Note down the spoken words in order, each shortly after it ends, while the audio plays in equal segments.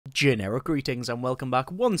Generic greetings and welcome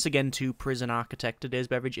back once again to Prison Architect. Today's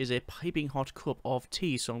beverage is a piping hot cup of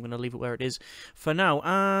tea, so I'm going to leave it where it is for now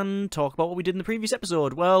and talk about what we did in the previous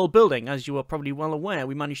episode. Well, building, as you are probably well aware,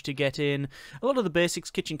 we managed to get in a lot of the basics,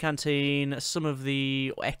 kitchen, canteen, some of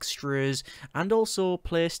the extras, and also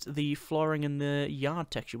placed the flooring and the yard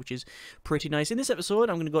texture, which is pretty nice. In this episode,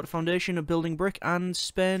 I'm going to go to foundation, building brick, and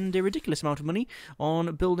spend a ridiculous amount of money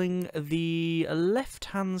on building the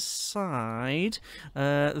left-hand side,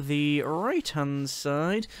 the right hand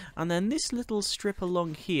side, and then this little strip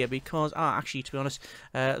along here, because actually, to be honest,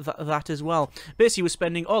 that as well. Basically, we're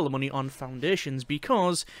spending all the money on foundations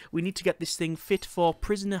because we need to get this thing fit for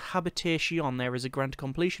prisoner habitation. There is a grant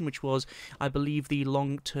completion, which was, I believe, the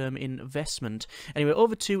long-term investment. Anyway,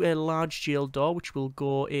 over to a large jail door, which will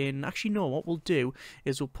go in. Actually, no, what we'll do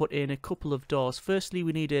is we'll put in a couple of doors. Firstly,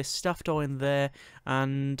 we need a staff door in there,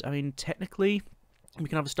 and I mean, technically, we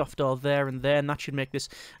can have a staff door there, and that should make this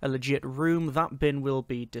a legit room. That bin will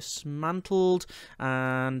be dismantled,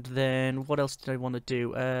 and then what else did I want to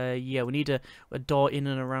do? Yeah, we need a door in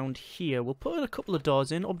and around here. We'll put in a couple of doors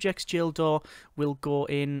in. Objects jail door will go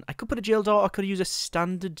in. I could put a jail door, I could use a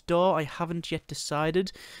standard door. I haven't yet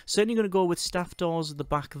decided. Certainly going to go with staff doors at the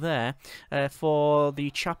back there. For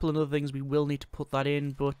the chapel and other things, we will need to put that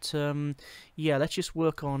in, but yeah, let's just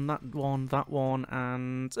work on that one,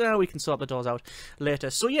 and we can sort the doors out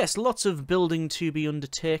later. So yes, lots of building to be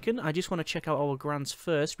undertaken. I just want to check out our grants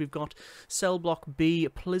first. We've got Cell Block B,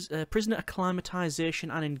 Prisoner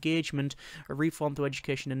Acclimatization and Engagement, a Reform through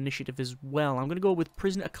Education Initiative as well. I'm going to go with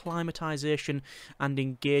Prisoner Acclimatization and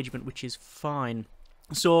Engagement, which is fine.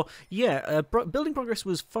 So, yeah, building progress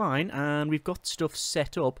was fine, and we've got stuff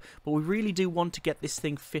set up, but we really do want to get this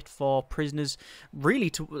thing fit for prisoners, really,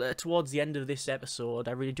 towards the end of this episode.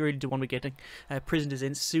 I really do want to be getting prisoners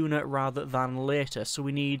in sooner rather than later, so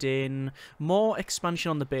we need in more expansion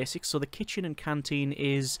on the basics. So the kitchen and canteen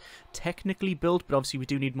is technically built, but obviously we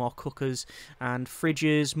do need more cookers and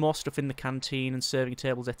fridges, more stuff in the canteen and serving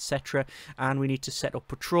tables, etc., and we need to set up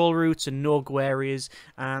patrol routes and no-go areas,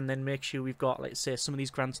 and then make sure we've got, let's say, some of these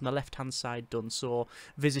grants on the left hand side done. So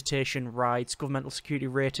visitation rights, governmental security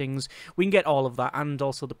ratings, we can get all of that, and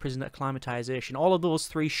also the prisoner acclimatization. All of those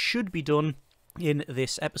three should be done in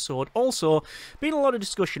this episode. Also, been a lot of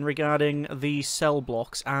discussion regarding the cell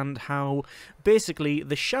blocks and how basically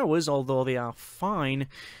the showers, although they are fine,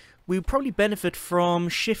 we would probably benefit from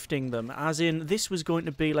shifting them, as in this was going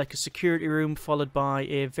to be like a security room followed by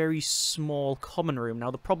a very small common room.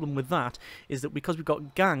 Now the problem with that is that because we've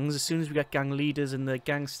got gangs, as soon as we get gang leaders and the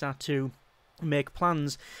gangs start to make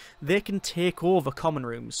plans, they can take over common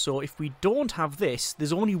rooms. So if we don't have this,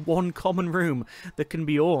 there's only one common room that can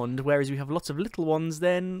be owned, whereas we have lots of little ones,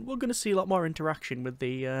 then we're going to see a lot more interaction with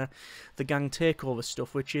the gang takeover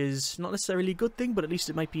stuff, which is not necessarily a good thing, but at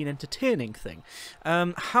least it might be an entertaining thing.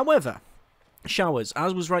 However, showers,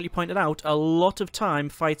 as was rightly pointed out, a lot of time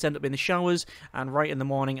fights end up in the showers and right in the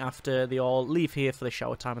morning after they all leave here for the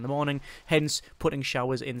shower time in the morning, hence putting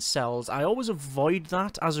showers in cells. I always avoid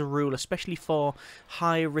that as a rule, especially for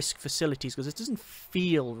high risk facilities, because it doesn't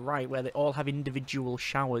feel right where they all have individual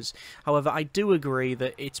showers. However, I do agree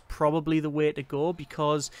that it's probably the way to go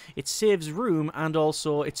because it saves room and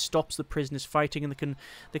also it stops the prisoners fighting, and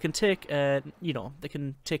they can take they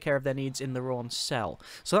can take care of their needs in their own cell.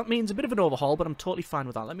 So that means a bit of an overhaul, but I'm totally fine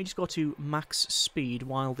with that. Let me just go to max speed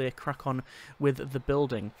while they crack on with the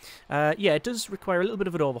building. Yeah, it does require a little bit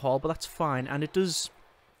of an overhaul, but that's fine, and it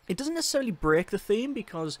doesn't necessarily break the theme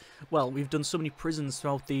because, well, we've done so many prisons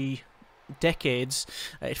throughout the decades,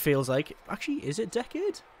 it feels like. Actually, is it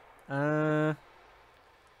decade? Could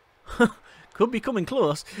be coming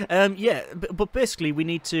close. Yeah, but basically we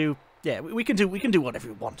need to... Yeah, we can do whatever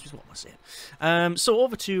we want, is what I'm saying. So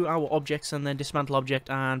over to our objects and then dismantle object,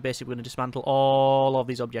 and basically we're going to dismantle all of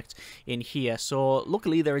these objects in here. So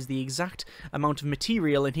luckily there is the exact amount of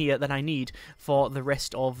material in here that I need for the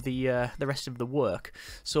rest of the work.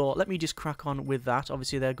 So let me just crack on with that.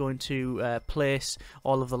 Obviously they're going to place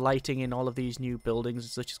all of the lighting in all of these new buildings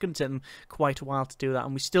and such. It's going to take them quite a while to do that,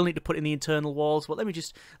 and we still need to put in the internal walls. But let me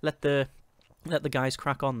just let the guys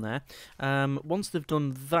crack on there. Once they've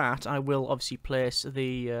done that, I will obviously place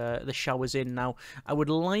the showers in. Now, I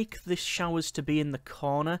would like the showers to be in the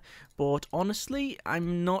corner, but honestly,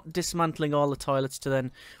 I'm not dismantling all the toilets to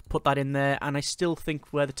then put that in there, and I still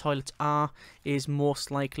think where the toilets are is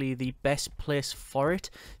most likely the best place for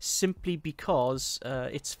it, simply because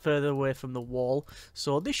it's further away from the wall.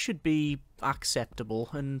 So this should be acceptable,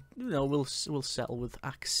 and you know, we'll settle with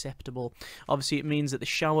acceptable. Obviously it means that the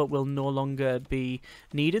shower will no longer be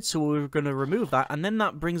needed, so we're going to remove that, and then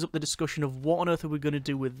that brings up the discussion of what on earth are we going to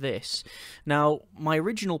do with this. Now, my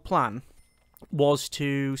original plan was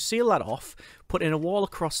to seal that off, put in a wall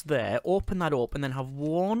across there, open that up, and then have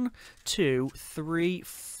 1, 2, 3,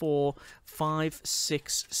 4, 5,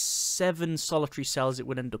 6, 7 solitary cells it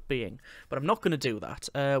would end up being. But I'm not going to do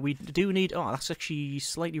that. We do need... Oh, that's actually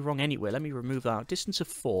slightly wrong anyway. Let me remove that. Distance of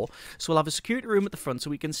 4. So we'll have a security room at the front so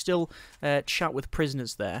we can still chat with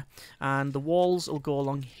prisoners there. And the walls will go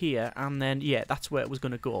along here. And then, yeah, that's where it was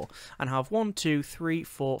going to go. And have 1, 2, 3,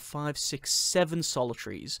 4, 5, 6, 7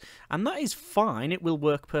 solitaries. And that is fine. It will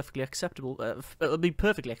work perfectly acceptable. It'll be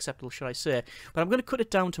perfectly acceptable, should I say. But I'm going to cut it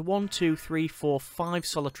down to 1, 2, 3, 4, 5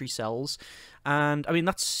 solitary cells. And, I mean,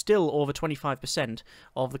 that's still over 25%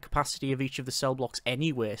 of the capacity of each of the cell blocks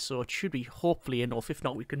anyway, so it should be hopefully enough. If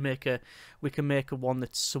not, we can make a one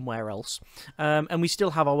that's somewhere else. And we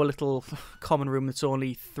still have our little common room that's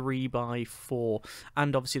only 3 by 4,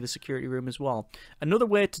 and obviously the security room as well. Another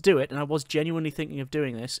way to do it, and I was genuinely thinking of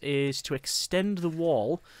doing this, is to extend the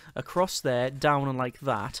wall across there, down and like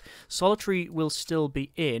that. Solitary will still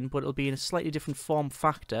be in, but it'll be in a slightly different form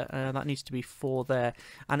factor. That needs to be 4 there,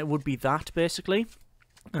 and it would be that, basically.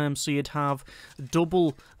 So you'd have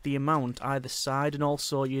double the amount either side, and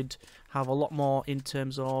also you'd have a lot more in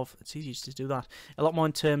terms of, it's easy to do that, a lot more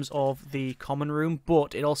in terms of the common room,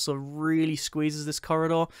 but it also really squeezes this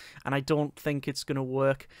corridor, and I don't think it's going to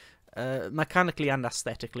work mechanically and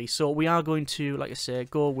aesthetically. So we are going to, like I say,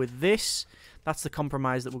 go with this. That's the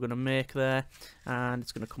compromise that we're going to make there, and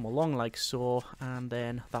it's going to come along like so, and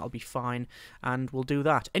then that'll be fine, and we'll do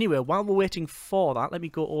that. Anyway, while we're waiting for that, let me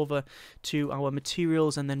go over to our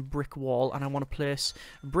materials and then brick wall, and I want to place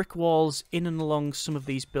brick walls in and along some of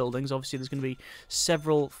these buildings. Obviously there's going to be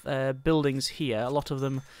several buildings here. A lot of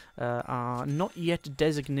them are not yet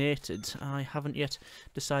designated. I haven't yet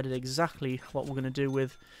decided exactly what we're going to do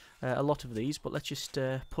with a lot of these, but let's just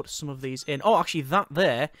put some of these in. Oh, actually, that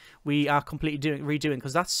there we are completely redoing,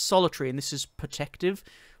 because that's solitary and this is protective.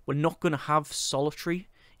 We're not going to have solitary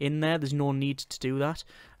in there. There's no need to do that.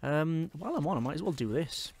 While I'm on, I might as well do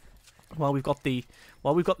this. While we've got the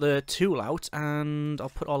tool out, and I'll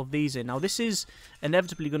put all of these in. Now this is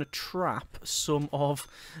inevitably going to trap some of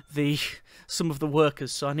the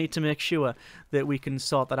workers, so I need to make sure that we can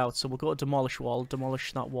sort that out. So we'll go to demolish wall,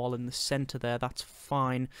 demolish that wall in the center there. That's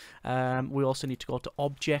fine. We also need to go to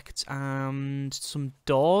objects and some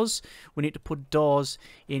doors. We need to put doors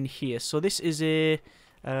in here. So this is a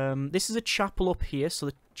chapel up here. So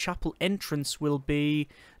the chapel entrance will be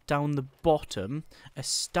down the bottom. A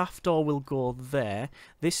staff door will go there.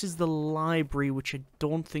 This is the library, which I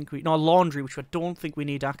don't think we... No, laundry, which I don't think we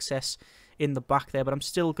need access in the back there, but I'm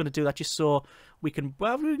still going to do that just so we can,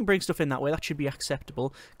 well, we can bring stuff in that way. That should be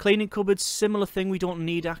acceptable. Cleaning cupboards, similar thing. We don't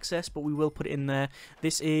need access, but we will put it in there.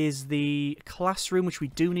 This is the classroom, which we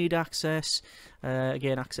do need access.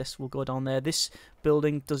 Again, access will go down there. This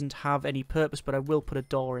building doesn't have any purpose, but I will put a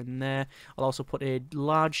door in there. I'll also put a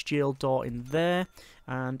large jail door in there,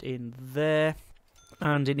 and in there.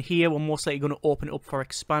 And in here, we're most likely going to open it up for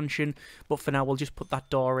expansion, but for now, we'll just put that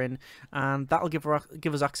door in, and that'll give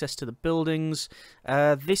us access to the buildings.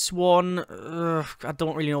 This one, I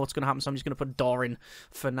don't really know what's going to happen, so I'm just going to put a door in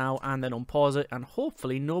for now, and then unpause it, and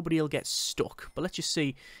hopefully nobody will get stuck. But let's just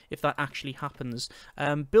see if that actually happens.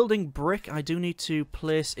 Building brick, I do need to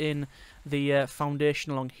place in the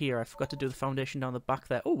foundation along here. I forgot to do the foundation down the back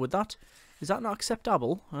there. Oh, would that... Is that not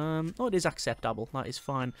acceptable? Oh, it is acceptable. That is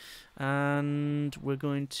fine. And we're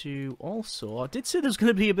going to also... I did say there's going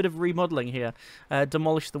to be a bit of remodelling here.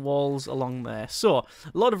 Demolish the walls along there. So, a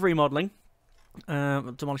lot of remodelling.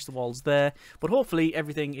 Demolish the walls there. But hopefully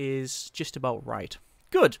everything is just about right.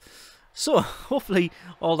 Good. So, hopefully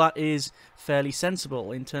all that is fairly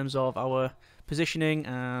sensible in terms of our positioning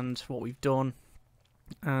and what we've done.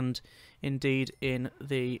 And indeed in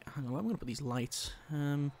the... Hang on, I'm going to put these lights...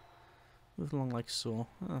 Move along like so.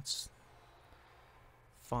 That's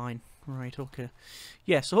fine. Right, okay.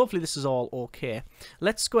 Yeah, so hopefully this is all okay.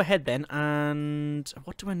 Let's go ahead then, and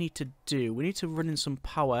what do I need to do? We need to run in some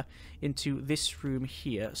power into this room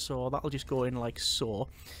here, so that'll just go in like so.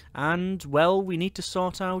 And, well, we need to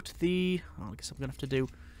sort out the... Oh, I guess I'm going to have to do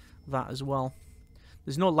that as well.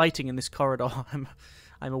 There's no lighting in this corridor, I'm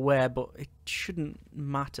aware, but it shouldn't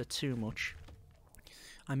matter too much.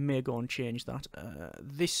 I may go and change that.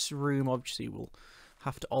 This room obviously will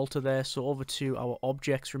have to alter there, so over to our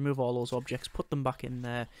objects, remove all those objects, put them back in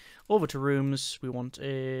there. Over to rooms, we want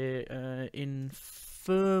a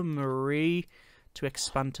infirmary to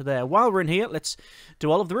expand to there. While we're in here, let's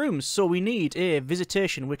do all of the rooms. So we need a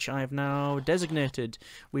visitation, which I have now designated.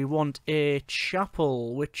 We want a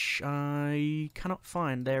chapel, which I cannot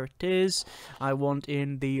find. There it is. I want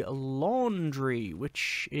in the laundry,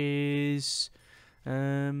 which is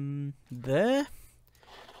there.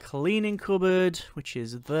 Cleaning cupboard, which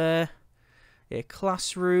is there. A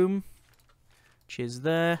classroom, which is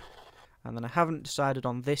there. And then I haven't decided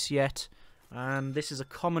on this yet. And this is a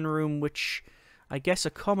common room, which I guess a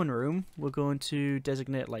common room we're going to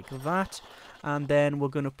designate like that. And then we're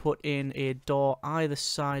going to put in a door either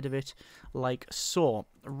side of it like so.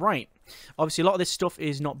 Right. Obviously, a lot of this stuff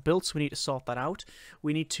is not built, so we need to sort that out.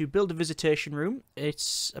 We need to build a visitation room.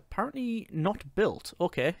 It's apparently not built.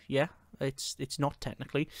 Okay, yeah, it's not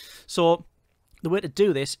technically. So the way to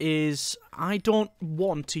do this is I don't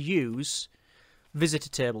want to use visitor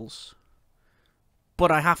tables,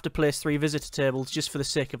 but I have to place 3 visitor tables just for the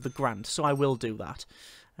sake of the grant, so I will do that.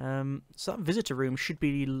 So that visitor room should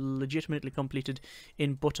be legitimately completed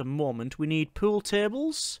in but a moment. We need pool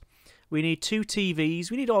tables, we need 2 TVs,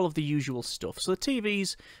 we need all of the usual stuff. So the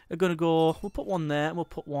TVs are going to go, we'll put one there and we'll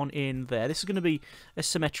put one in there. This is going to be a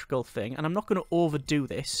symmetrical thing, and I'm not going to overdo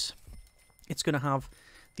this. It's going to have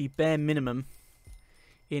the bare minimum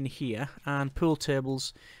in here, and pool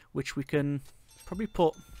tables, which we can probably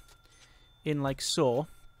put in like so,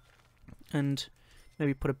 and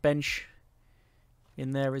maybe put a bench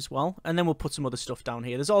in there as well, and then we'll put some other stuff down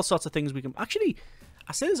here. There's all sorts of things we can... Actually,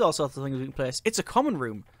 I say there's all sorts of things we can place. It's a common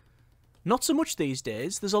room. Not so much these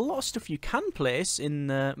days. There's a lot of stuff you can place in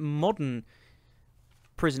the modern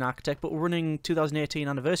Prison Architect, but we're running 2018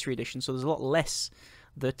 Anniversary Edition, so there's a lot less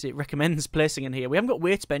that it recommends placing in here. We haven't got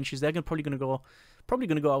weights benches. They're probably going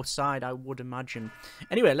to go outside, I would imagine.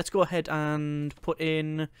 Anyway, let's go ahead and put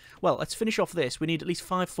in... Well, let's finish off this. We need at least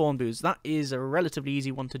 5 phone booths. That is a relatively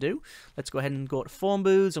easy one to do. Let's go ahead and go to phone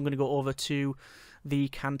booths. I'm going to go over to the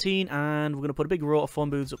canteen, and we're going to put a big row of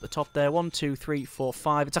phone booths up the top there. 1, 2, 3, 4,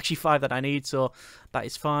 5. It's actually 5 that I need, so that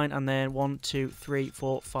is fine. And then 1, 2, 3,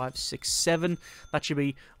 4, 5, 6, 7. That should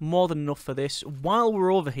be more than enough for this. While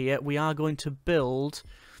we're over here, we are going to build...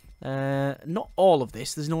 not all of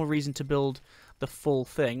this. There's no reason to build the full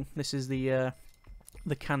thing. This is the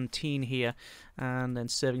canteen here, and then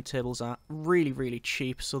serving tables are really, really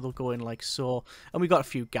cheap, so they'll go in like so. And we've got a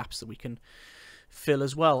few gaps that we can fill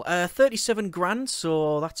as well. 37 grand,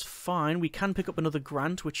 so that's fine. We can pick up another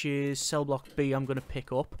grant, which is cell block B. I'm going to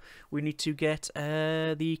pick up. We need to get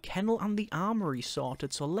the kennel and the armory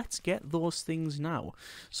sorted, so let's get those things now.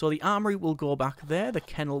 So the armory will go back there, the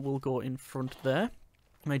kennel will go in front there.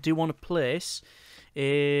 And I do want to place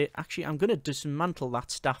actually, I'm going to dismantle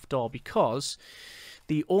that staff door, because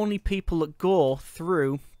the only people that go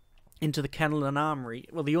through into the kennel and armory,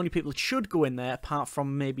 well, the only people that should go in there, apart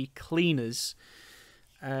from maybe cleaners,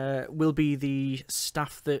 will be the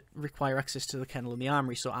staff that require access to the kennel and the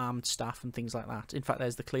armory, so armed staff and things like that. In fact,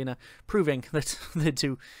 there's the cleaner, proving that they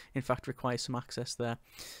do, in fact, require some access there.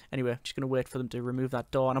 Anyway, I'm just going to wait for them to remove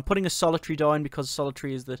that door. And I'm putting a solitary door in because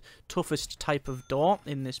solitary is the toughest type of door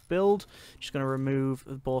in this build. Just going to remove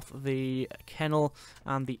both the kennel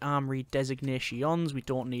and the armory designations. We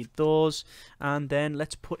don't need those. And then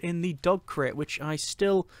let's put in the dog crate, which I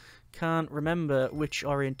still... can't remember which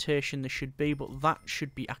orientation this should be, but that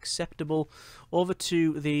should be acceptable. Over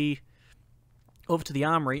to the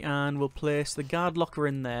armory, and we'll place the guard locker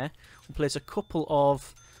in there. We'll place a couple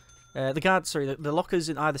of the lockers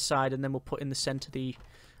in either side, and then we'll put in the centre the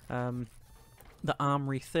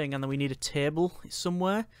armory thing, and then we need a table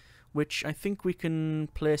somewhere, which I think we can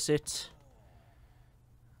place it.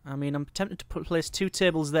 I mean, I'm tempted to place 2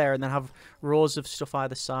 tables there and then have rows of stuff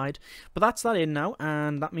either side. But that's that in now,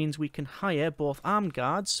 and that means we can hire both armed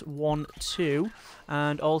guards, 1, 2,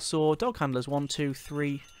 and also dog handlers, 1, 2,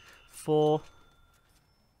 3, 4.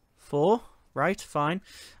 4, right, fine.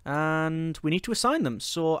 And we need to assign them.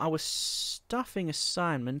 So our staffing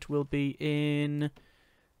assignment will be in...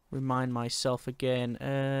 Remind myself again.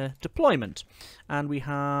 Deployment. And we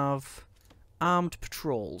have armed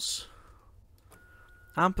patrols.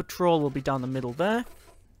 Armed patrol will be down the middle there.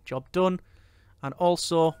 Job done. And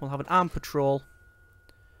also, we'll have an armed patrol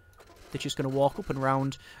that's just going to walk up and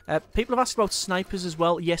round. People have asked about snipers as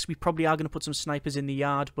well. Yes, we probably are going to put some snipers in the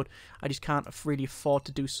yard, but I just can't really afford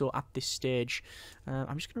to do so at this stage.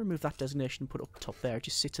 I'm just going to remove that designation and put it up top there. It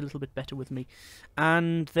just sits a little bit better with me.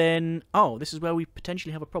 And then, oh, this is where we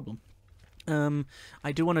potentially have a problem.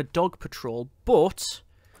 I do want a dog patrol, but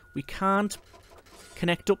we can't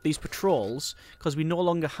connect up these patrols because we no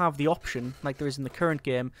longer have the option, like there is in the current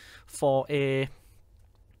game, for a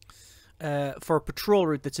patrol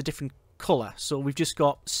route that's a different colour. So we've just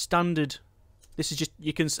got standard This is just,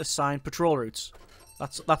 you can assign patrol routes.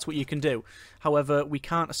 That's what you can do. However, we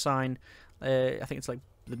can't assign, I think it's like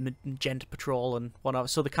the magenta patrol and whatever,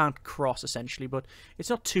 so they can't cross essentially, but it's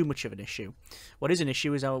not too much of an issue. What is an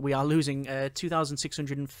issue is we are losing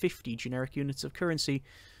 2,650 generic units of currency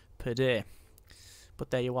per day. But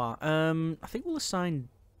there you are. I think we'll assign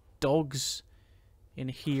dogs in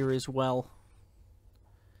here as well.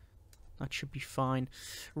 That should be fine.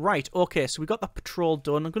 Right, okay, so we got that patrol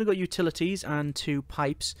done. I'm going to go utilities and 2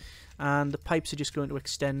 pipes. And the pipes are just going to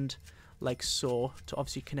extend like so to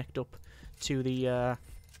obviously connect up to the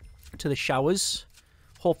showers.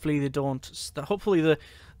 Hopefully they don't... Hopefully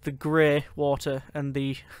the grey water and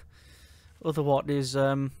the other water is...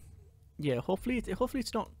 yeah, hopefully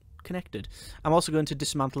it's not connected. I'm also going to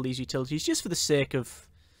dismantle these utilities just for the sake of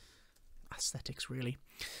aesthetics, really.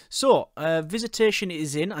 So, visitation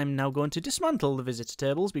is in. I'm now going to dismantle the visitor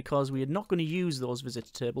tables because we are not going to use those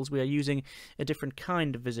visitor tables. We are using a different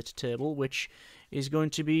kind of visitor table, which is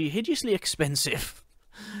going to be hideously expensive.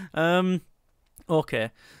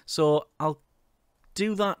 Okay, so I'll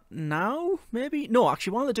do that now, maybe? No,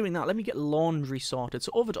 actually, while they're doing that, let me get laundry sorted.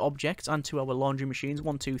 So over to objects and to our laundry machines.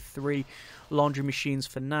 1, 2, 3 laundry machines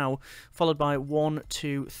for now, followed by 1,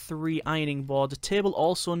 2, 3 ironing boards. A table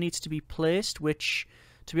also needs to be placed, which,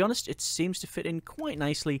 to be honest, it seems to fit in quite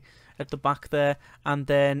nicely at the back there. And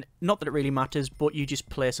then, not that it really matters, but you just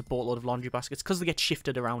place a boatload of laundry baskets because they get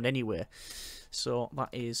shifted around anyway. So that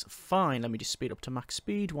is fine. Let me just speed up to max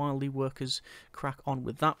speed while the workers crack on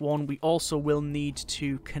with that one. We also will need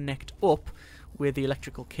to connect up with the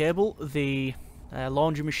electrical cable, the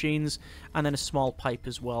laundry machines, and then a small pipe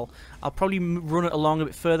as well. I'll probably run it along a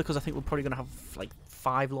bit further because I think we're probably going to have like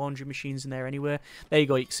 5 laundry machines in there anyway. There you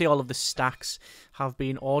go. You can see all of the stacks have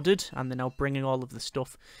been ordered, and they're now bringing all of the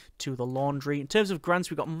stuff to the laundry. In terms of grants,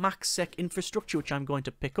 we've got max sec infrastructure, which I'm going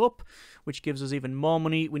to pick up, which gives us even more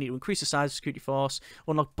money. We need to increase the size of security force,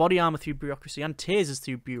 unlock body armor through bureaucracy, and tasers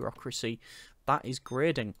through bureaucracy. That is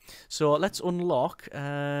grading. So let's unlock,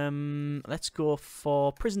 let's go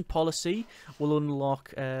for prison policy. We'll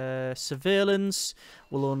unlock surveillance,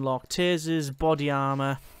 we'll unlock tasers, body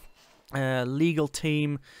armor, legal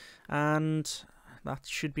team, and that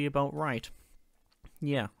should be about right.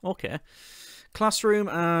 Yeah, okay. Classroom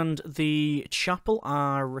and the chapel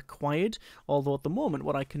are required, although at the moment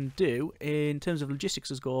what I can do in terms of logistics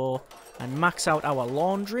is go and max out our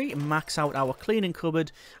laundry, max out our cleaning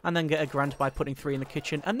cupboard, and then get a grant by putting 3 in the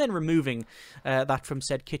kitchen and then removing that from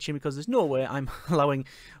said kitchen, because there's no way I'm allowing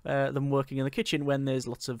them working in the kitchen when there's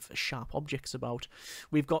lots of sharp objects about.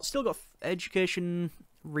 We've still got education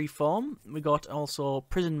reform, we got also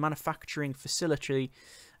prison manufacturing facility.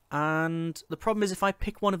 And the problem is if I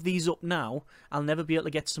pick one of these up now, I'll never be able to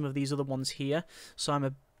get some of these other ones here. So I'm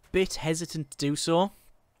a bit hesitant to do so.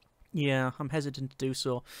 Yeah, I'm hesitant to do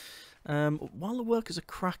so. While the workers are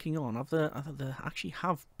cracking on, they actually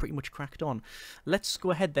have pretty much cracked on. Let's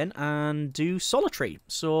go ahead then and do solitary.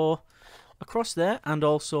 So across there, and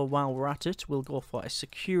also while we're at it, we'll go for a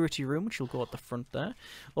security room, which will go at the front there,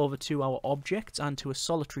 over to our objects and to a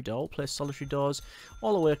solitary door. We'll place solitary doors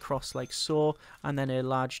all the way across like so, and then a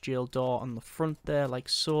large jail door on the front there like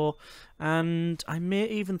so. And I may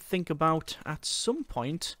even think about at some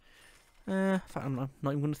point, in fact, I'm not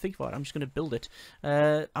even going to think about it, I'm just going to build it.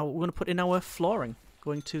 We're going to put in our flooring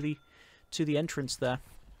going to the entrance there,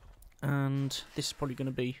 and this is probably going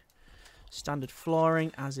to be standard flooring,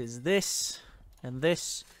 as is this, and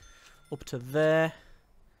this, up to there.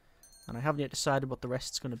 And I haven't yet decided what the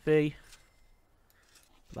rest's going to be.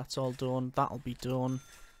 But that's all done. That'll be done.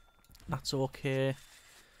 That's okay.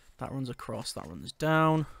 That runs across, that runs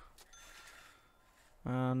down.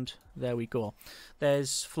 And there we go.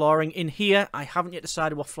 There's flooring in here. I haven't yet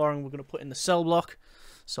decided what flooring we're going to put in the cell block,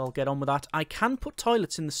 so I'll get on with that. I can put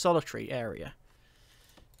toilets in the solitary area.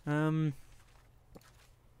 And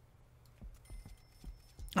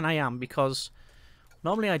I am, because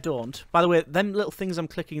normally I don't. By the way, them little things I'm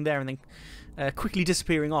clicking there and then quickly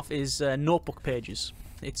disappearing off is notebook pages.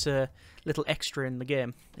 It's a little extra in the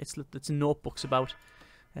game. It's notebooks about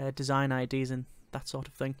design ideas and that sort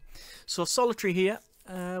of thing. So solitary here,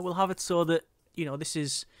 we'll have it so that, you know, this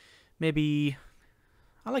is maybe...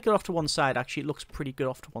 I like it off to one side, actually. It looks pretty good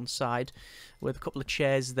off to one side, with a couple of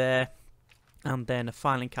chairs there, and then a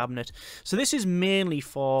filing cabinet. So this is mainly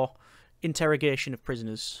for interrogation of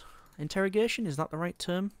prisoners. Interrogation, is that the right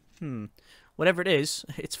term? Whatever it is,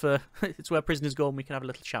 it's where prisoners go and we can have a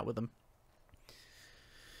little chat with them.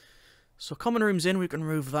 So common rooms in, we can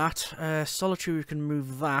remove that. Solitary, we can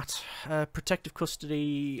remove that. Protective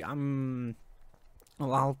custody,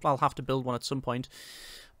 well, I'll have to build one at some point.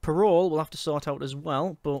 Parole we'll have to sort out as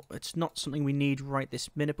well, but it's not something we need right this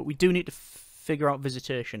minute, but we do need to figure out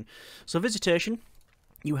visitation. So visitation,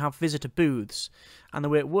 you have visitor booths, and the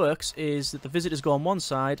way it works is that the visitors go on one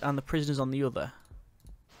side and the prisoners on the other.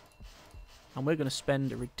 And we're going to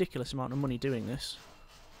spend a ridiculous amount of money doing this.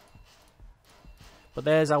 But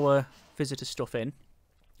there's our visitor stuff in.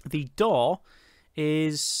 The door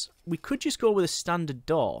is... we could just go with a standard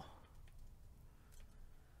door.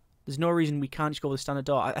 There's no reason we can't just go with a standard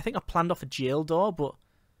door. I think I planned off a jail door, but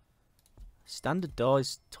standard door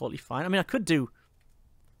is totally fine. I mean, I could do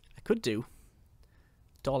a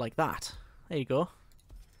door like that. There you go.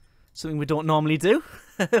 Something we don't normally do.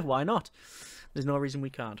 Why not? There's no reason we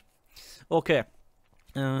can't. Okay.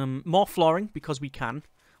 More flooring, because we can.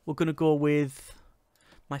 We're going to go with...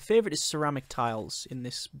 my favourite is ceramic tiles in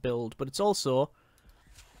this build, but it's also...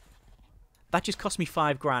 that just cost me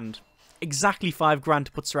 £5 grand. Exactly £5 grand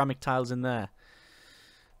to put ceramic tiles in there.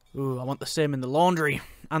 Ooh, I want the same in the laundry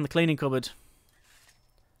and the cleaning cupboard.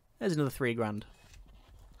 There's another £3 grand.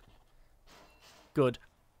 Good.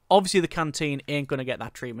 Obviously the canteen ain't going to get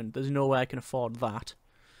that treatment. There's no way I can afford that.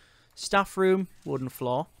 Staff room, wooden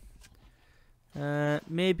floor.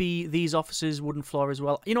 Maybe these offices, wooden floor as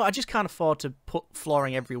well. You know, I just can't afford to put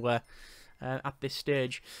flooring everywhere at this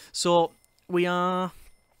stage. So we are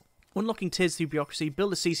unlocking tiers through bureaucracy,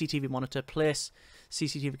 build a CCTV monitor, place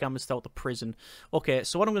CCTV cameras throughout the prison. Okay,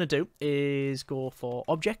 so what I'm going to do is go for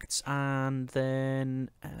objects and then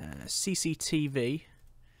CCTV.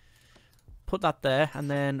 Put that there, and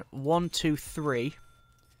then 1, 2, 3,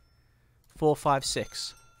 4, 5,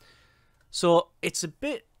 6. So it's a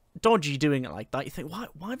bit dodgy doing it like that. You think, why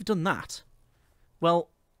have I done that? Well,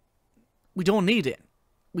 we don't need it.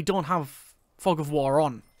 We don't have Fog of War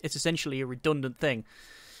on. It's essentially a redundant thing.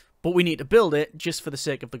 But we need to build it just for the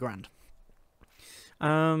sake of the grand.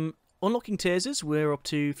 Unlocking tasers, we're up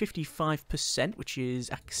to 55%, which is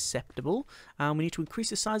acceptable. And we need to increase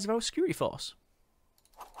the size of our security force.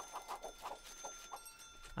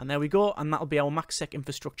 And there we go, and that'll be our MaxSec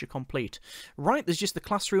infrastructure complete. Right, there's just the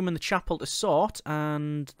classroom and the chapel to sort,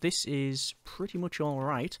 and this is pretty much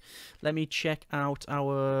alright. Let me check out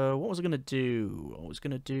our... what was I going to do? I was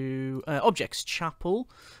going to do... objects, chapel,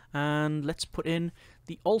 and let's put in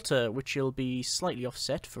the altar, which will be slightly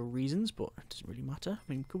offset for reasons, but it doesn't really matter.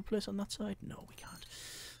 I mean, can we place on that side? No, we can't.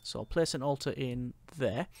 So I'll place an altar in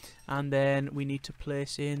there, and then we need to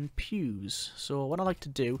place in pews. So what I like to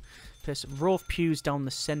do, place a row of pews down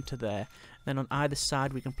the centre there, then on either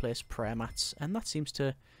side we can place prayer mats, and that seems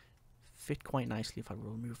to fit quite nicely if I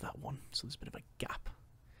remove that one. So there's a bit of a gap.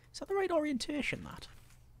 Is that the right orientation, that?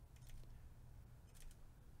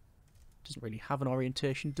 Doesn't really have an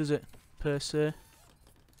orientation, does it, per se?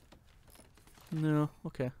 No,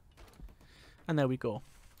 okay. And there we go.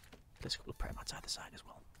 Place a couple of prayer mats either side as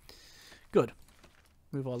well. Good.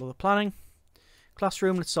 Move all of the planning.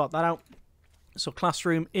 Classroom, let's sort that out. So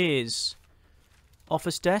classroom is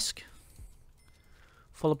office desk,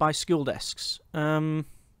 followed by school desks. How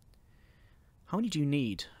many do you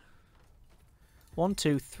need? 1,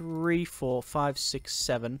 2, 3, 4, 5, 6,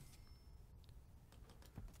 7.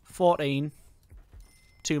 14.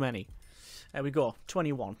 Too many. There we go.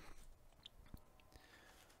 21.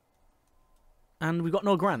 And we've got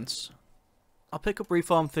no grants. I'll pick up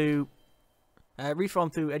Reform through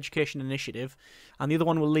Education Initiative, and the other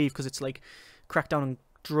one will leave because it's like crackdown on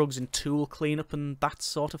drugs and tool cleanup and that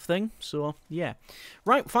sort of thing. So yeah,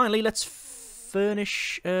 right. Finally, let's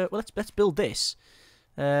furnish. Well, let's build this.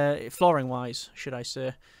 Flooring wise, should I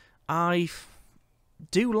say? I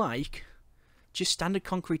do like just standard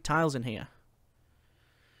concrete tiles in here.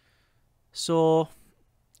 So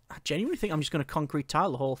I genuinely think I'm just going to concrete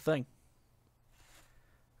tile the whole thing.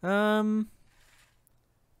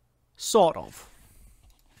 Sort of.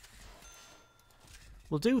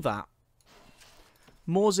 We'll do that.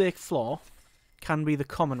 Mosaic floor can be the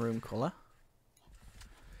common room colour.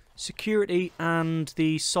 Security and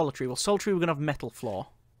the solitary. Well, solitary we're going to have metal floor.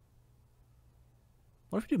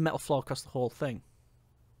 What if we do metal floor across the whole thing?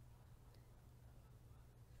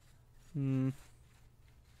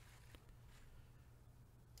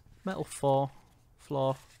 Metal floor,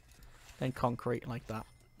 then concrete like that.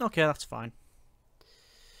 Okay, that's fine.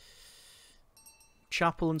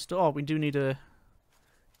 Chapel and stuff. Oh, we do need a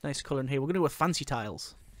nice colour in here. We're going to go with fancy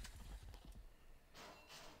tiles.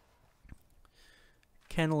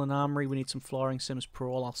 Kennel and armory, we need some flooring. Same as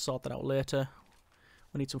parole, I'll sort that out later.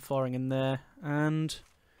 We need some flooring in there. And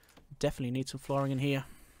definitely need some flooring in here.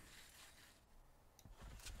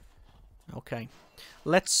 Okay.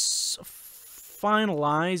 Let's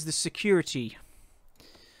finalise the security.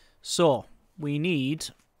 So, we need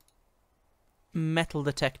metal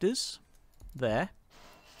detectors. There.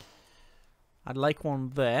 I'd like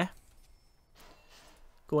one there.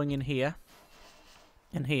 Going in here.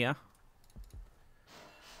 And here.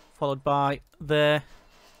 Followed by there.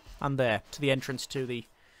 And there. To the entrance to the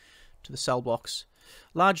cell blocks.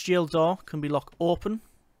 Large jail door can be locked open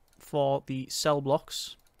for the cell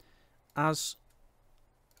blocks. As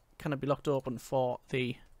can it be locked open for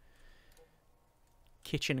the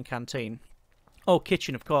kitchen and canteen. Oh,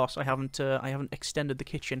 kitchen, of course. I haven't extended the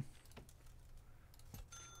kitchen.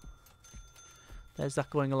 There's that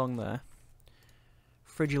going along there.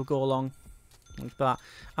 Fridge will go along like that.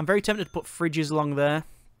 I'm very tempted to put fridges along there.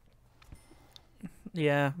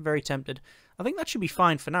 Yeah, very tempted. I think that should be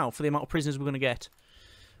fine for now, for the amount of prisoners we're going to get.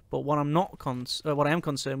 But what I'm not what I am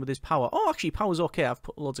concerned with is power. Oh, actually, power's okay. I've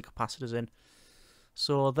put loads of capacitors in.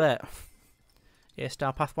 So there.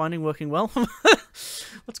 A-star pathfinding working well.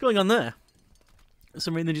 What's going on there? For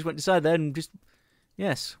some reason they just went inside there and just,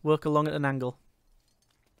 yes, work along at an angle.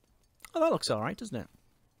 Oh, that looks alright, doesn't it?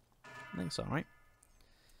 I think it's alright.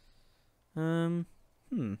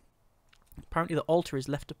 Apparently the altar is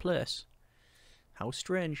left to place. How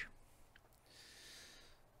strange.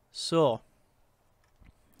 So,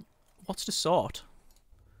 what's to sort?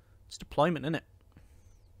 It's deployment, isn't it?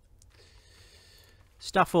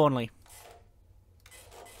 Staff only.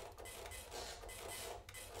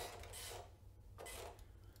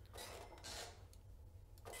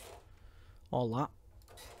 All that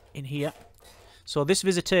in here. So this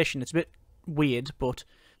visitation, it's a bit weird, but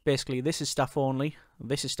basically this is staff only,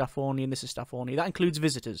 this is staff only, and this is staff only. That includes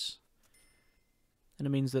visitors. And it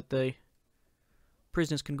means that the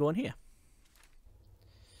prisoners can go in here.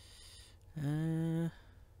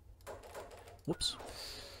 Whoops.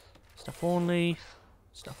 Staff only,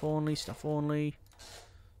 staff only, staff only,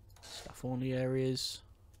 staff only areas.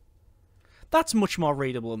 That's much more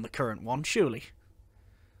readable than the current one, surely.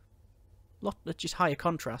 That's just higher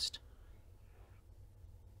contrast.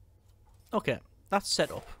 Okay, that's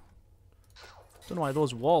set up. Don't know why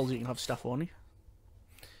those walls you can have staff only.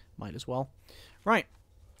 Might as well. Right.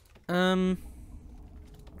 Let's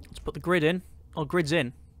put the grid in. Oh, grid's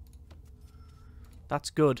in. That's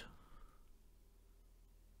good.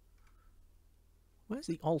 Where's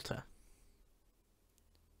the altar?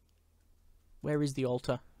 Where is the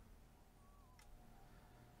altar?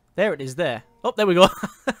 There it is, there. Oh, there we go.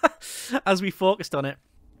 As we focused on it,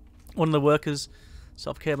 one of the workers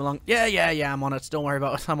sort of came along. Yeah, I'm on it. Don't worry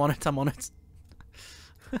about it. I'm on it.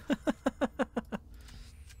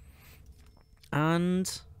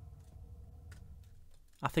 And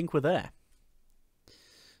I think we're there.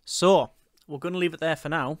 So, we're going to leave it there for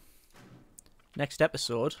now. Next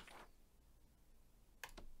episode.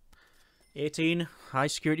 18 high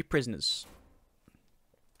security prisoners.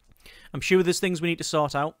 I'm sure there's things we need to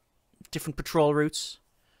sort out. Different patrol routes.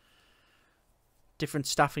 Different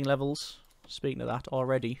staffing levels. Speaking of that,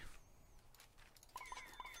 already.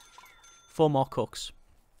 4 more cooks.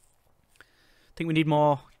 I think we need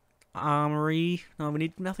more armory. No,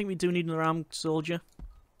 I think we do need another armed soldier.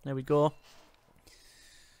 There we go.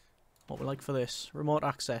 What we like for this? Remote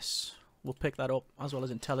access. We'll pick that up, as well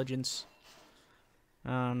as intelligence.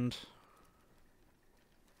 And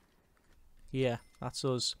yeah, that's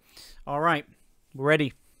us. Alright, we're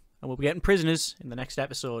ready. And we'll be getting prisoners in the next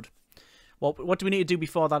episode. What do we need to do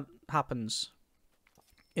before that happens?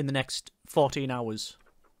 In the next 14 hours?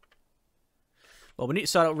 Well, we need to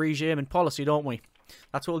start out regime and policy, don't we?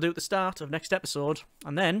 That's what we'll do at the start of next episode.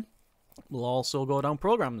 And then we'll also go down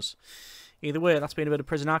programs. Either way, that's been a bit of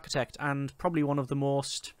Prison Architect, and probably one of the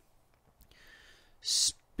most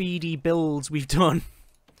speedy builds we've done.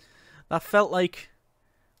 That felt like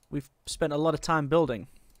we've spent a lot of time building.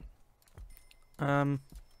 Or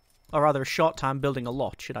rather, a short time building a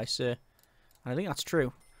lot, should I say. And I think that's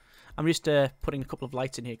true. I'm just putting a couple of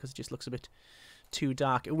lights in here because it just looks a bit too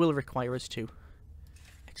dark. It will require us to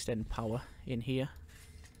extend power in here.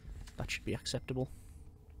 That should be acceptable.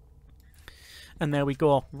 And there we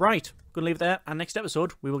go. Right, going to leave it there. And next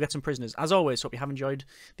episode, we will get some prisoners. As always, hope you have enjoyed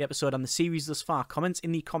the episode and the series thus far. Comments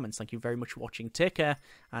in the comments. Thank you very much for watching. Take care,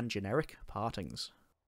 and generic partings.